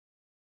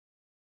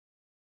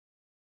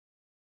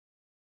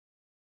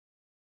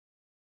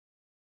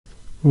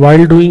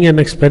While doing an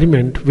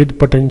experiment with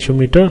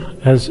potentiometer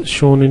as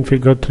shown in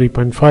figure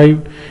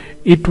 3.5,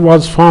 it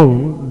was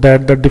found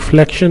that the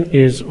deflection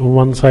is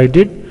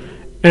one-sided,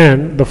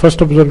 and the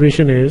first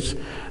observation is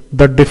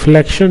the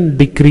deflection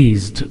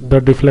decreased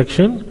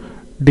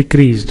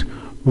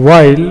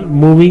while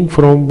moving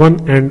from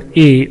one end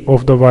A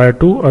of the wire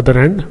to other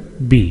end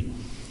B,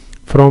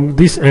 from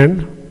this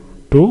end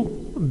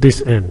to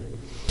this end.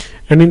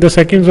 And in the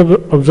second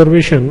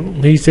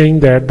observation, he is saying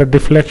that the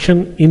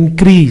deflection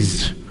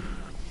increased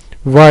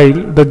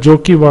while the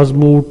jockey was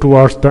moved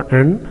towards the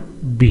end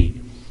B.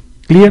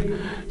 Clear?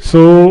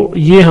 सो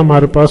ये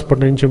हमारे पास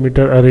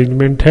potentiometer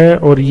arrangement है,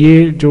 और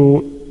ये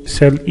जो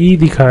cell E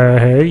दिखाया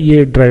है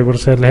ये driver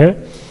cell है,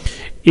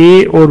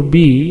 A और B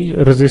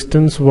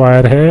रेजिस्टेंस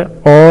वायर है,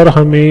 और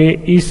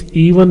हमें इस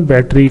E1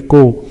 बैटरी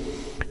को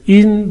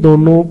इन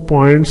दोनों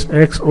पॉइंट्स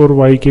X और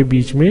Y के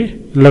बीच में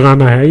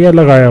लगाना है या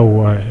लगाया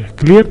हुआ है.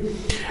 क्लियर?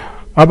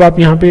 अब आप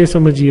यहाँ पे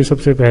समझिए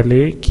सबसे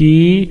पहले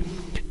कि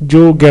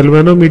जो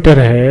गैल्वेनोमीटर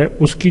है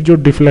उसकी जो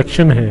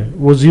डिफ्लेक्शन है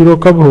वो जीरो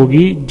कब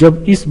होगी,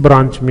 जब इस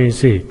ब्रांच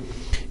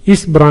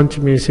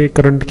में से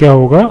करंट क्या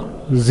होगा,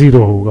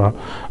 जीरो होगा.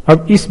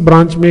 अब इस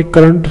ब्रांच में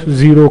करंट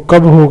जीरो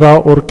कब होगा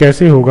और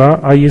कैसे होगा,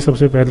 आइए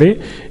सबसे पहले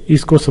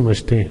इसको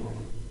समझते हैं.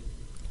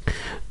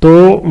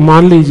 तो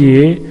मान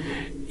लीजिए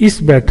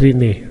इस बैटरी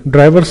ने,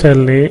 ड्राइवर सेल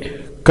ने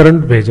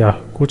करंट भेजा,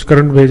 कुछ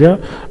करंट भेजा.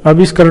 अब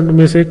इस करंट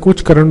में से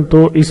कुछ करंट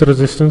तो इस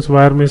रेजिस्टेंस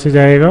वायर में से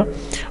जाएगा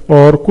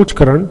और कुछ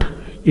करंट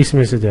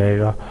इसमें से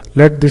जाएगा.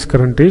 Let this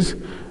current is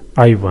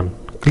I1.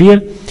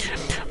 Clear?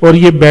 और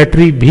ये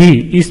बैटरी भी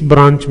इस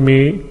ब्रांच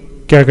में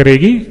क्या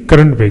करेगी,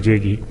 करंट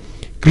भेजेगी.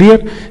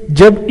 क्लियर?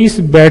 जब इस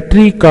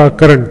बैटरी का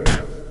करंट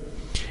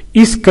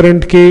इस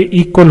करंट के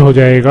इक्वल हो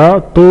जाएगा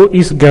तो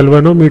इस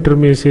गैल्वेनोमीटर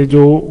में से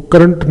जो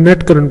करंट,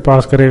 नेट करंट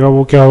पास करेगा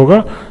वो क्या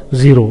होगा,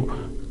 जीरो.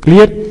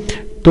 क्लियर?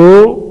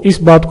 तो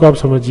इस बात को आप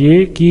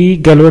समझिए कि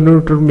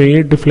गैल्वेनोमीटर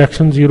में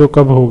डिफ्लेक्शन जीरो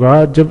कब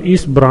होगा, जब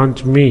इस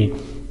ब्रांच में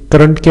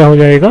करंट क्या हो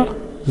जाएगा,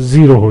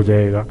 जीरो हो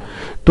जाएगा.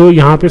 तो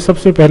यहां पे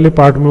सबसे पहले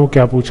पार्ट में वो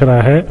क्या पूछ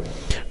रहा है,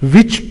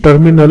 विच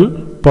टर्मिनल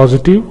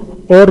पॉजिटिव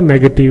और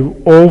negative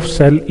of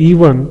cell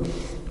E1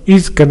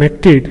 is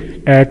connected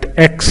eight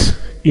X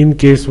in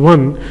case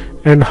 1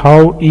 and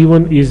how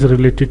E1 is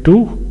related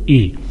to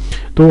E.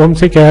 तो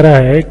हमसे कह रहा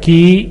है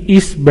कि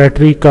इस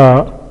बैटरी का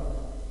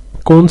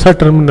कौन सा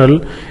टर्मिनल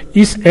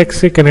इस X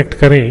से कनेक्ट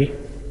करें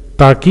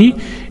ताकि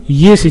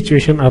ये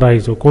सिचुएशन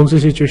अराइज हो. कौन सी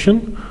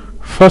सिचुएशन,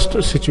 फर्स्ट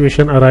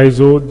सिचुएशन अराइज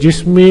हो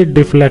जिसमें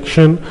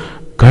डिफ्लेक्शन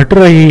घट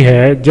रही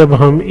है जब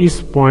हम इस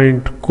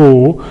पॉइंट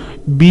को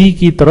B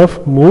की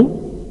तरफ मूव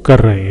कर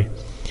रहे हैं.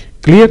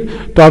 क्लियर?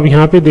 तो अब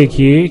यहां पे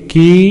देखिए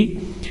कि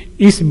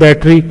इस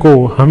बैटरी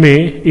को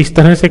हमें इस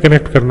तरह से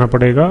कनेक्ट करना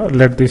पड़ेगा.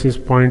 Let this is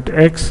point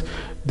X,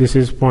 this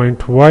is point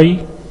Y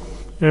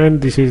and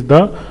this is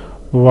the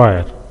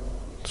wire.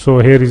 So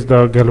here is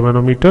the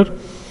galvanometer.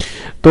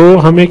 तो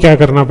हमें क्या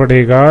करना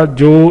पड़ेगा,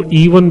 जो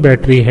E1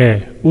 बैटरी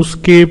है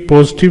उसके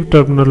पॉजिटिव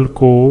टर्मिनल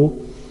को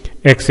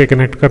X से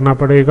कनेक्ट करना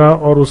पड़ेगा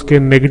और उसके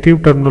नेगेटिव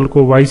टर्मिनल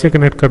को Y से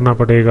कनेक्ट करना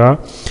पड़ेगा,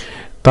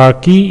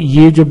 ताकि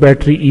ये जो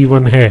बैटरी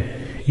E1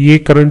 है ये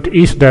करंट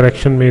इस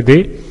डायरेक्शन में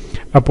दे,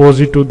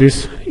 अपोजिट टू दिस,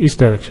 इस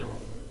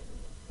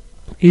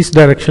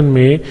डायरेक्शन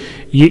में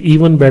ये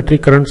E1 बैटरी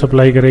करंट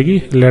सप्लाई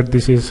करेगी. लेट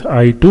दिस इज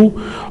I2,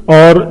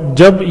 और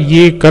जब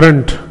ये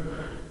current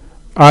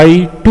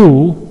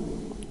I2,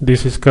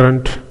 this is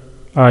current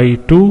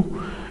I2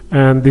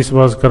 and this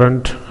was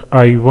current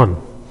I1.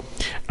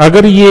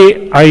 अगर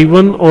ये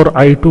I1 और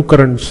I2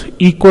 करंट्स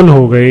इक्वल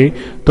हो गए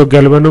तो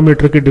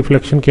गैल्वेनोमीटर की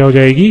डिफ्लेक्शन क्या हो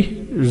जाएगी,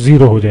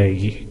 जीरो हो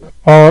जाएगी.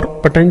 और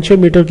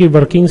पोटेंशियोमीटर की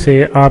वर्किंग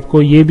से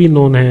आपको ये भी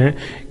नोन है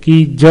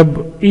कि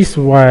जब इस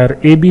वायर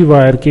AB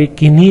वायर के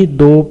किन्हीं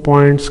दो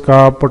पॉइंट्स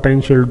का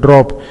पोटेंशियल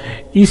ड्रॉप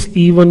इस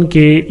E1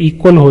 के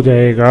इक्वल हो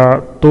जाएगा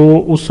तो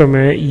उस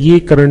समय ये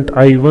करंट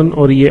I1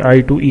 और ये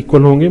I2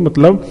 इक्वल होंगे,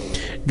 मतलब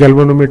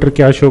गैल्वेनोमीटर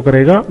क्या शो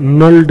करेगा,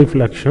 नल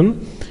डिफ्लेक्शन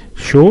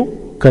शो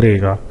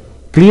करेगा.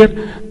 क्लियर?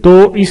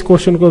 तो इस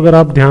क्वेश्चन को अगर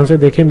आप ध्यान से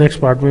देखें, नेक्स्ट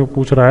पार्ट में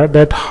पूछ रहा है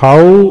that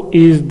how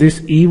is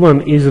this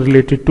E1 is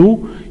related to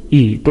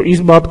E. तो इस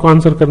बात को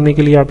आंसर करने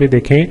के लिए आप ये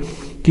देखें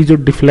कि जो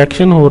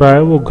डिफ्लेक्शन हो रहा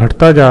है वो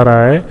घटता जा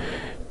रहा है,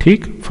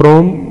 ठीक,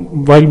 from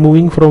while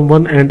moving from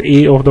one and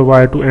A of the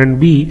wire to and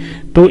B.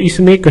 तो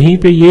इसने कहीं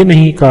पे ये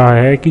नहीं कहा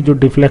है कि जो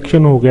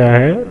डिफ्लेक्शन हो गया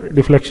है,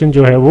 डिफ्लेक्शन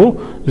जो है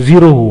वो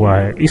जीरो हुआ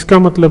है. इसका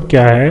मतलब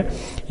क्या है,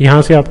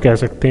 यहां से आप कह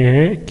सकते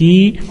हैं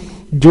कि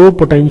जो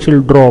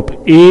पोटेंशियल ड्रॉप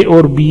A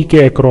और B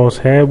के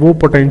अक्रॉस है वो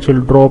पोटेंशियल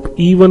ड्रॉप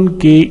E1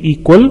 के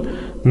इक्वल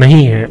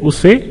नहीं है,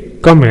 उससे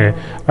कम है.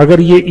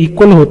 अगर ये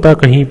इक्वल होता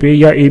कहीं पे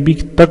या AB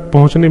तक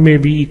पहुंचने में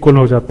भी इक्वल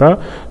हो जाता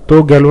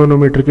तो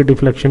गैल्वेनोमीटर की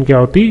डिफ्लेक्शन क्या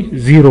होती,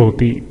 जीरो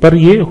होती, पर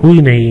ये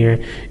हुई नहीं है.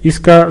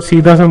 इसका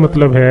सीधा सा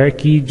मतलब है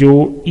कि जो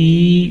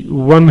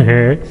E1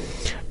 है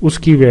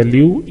उसकी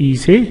वैल्यू E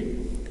से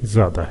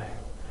ज्यादा है.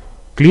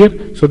 Clear?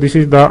 So this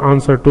is the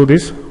answer to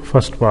this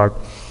first part.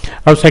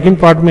 अब सेकंड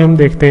पार्ट में हम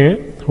देखते हैं,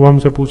 वो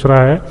हमसे पूछ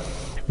रहा है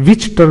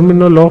which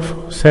terminal of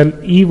cell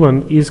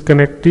E1 is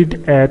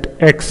connected at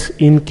X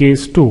in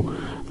case 2.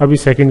 अभी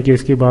सेकंड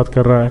केस की बात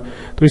कर रहा है।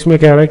 तो इसमें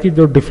कह रहा है कि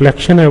जो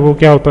डिफ्लेक्शन है वो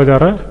क्या होता जा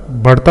रहा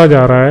है, बढ़ता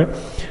जा रहा है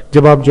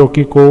जब आप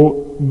जॉकी को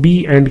बी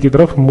एंड की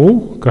तरफ मूव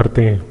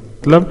करते हैं,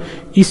 मतलब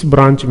इस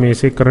ब्रांच में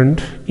से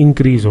करंट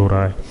इंक्रीज हो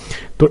रहा है।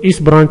 तो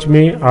इस ब्रांच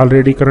में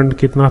ऑलरेडी करंट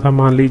कितना था,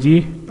 मान लीजिए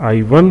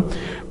I1,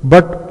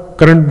 बट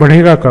करंट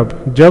बढ़ेगा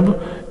कब, जब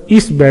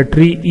इस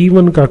बैटरी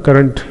E1 का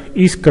करंट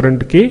इस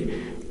करंट के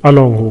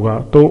अलोंग होगा।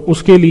 तो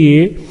उसके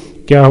लिए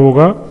क्या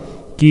होगा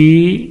कि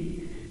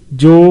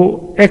जो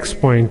X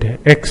पॉइंट है,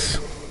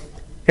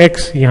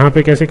 X यहां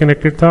पे कैसे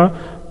कनेक्टेड था,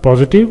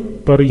 पॉजिटिव,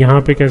 पर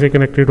यहां पे कैसे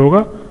कनेक्टेड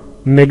होगा,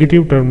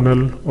 नेगेटिव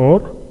टर्मिनल और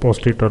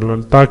पॉजिटिव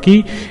टर्मिनल,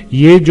 ताकि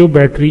ये जो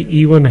बैटरी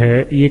E1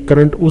 है ये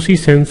करंट उसी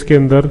सेंस के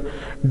अंदर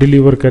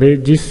डिलीवर करे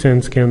जिस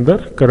सेंस के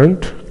अंदर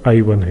करंट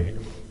I1 है।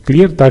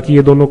 क्लियर, ताकि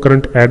ये दोनों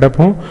करंट एड अप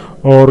हो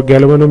और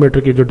गैल्वेनोमीटर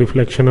की जो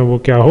डिफ्लेक्शन है वो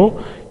क्या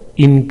हो,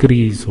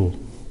 इंक्रीज हो।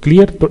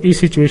 क्लियर, तो इस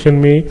सिचुएशन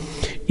में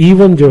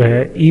E1 जो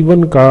है,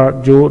 E1 का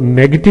जो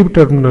नेगेटिव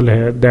टर्मिनल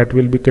है that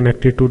will be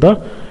connected to the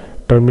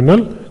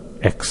terminal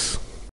X।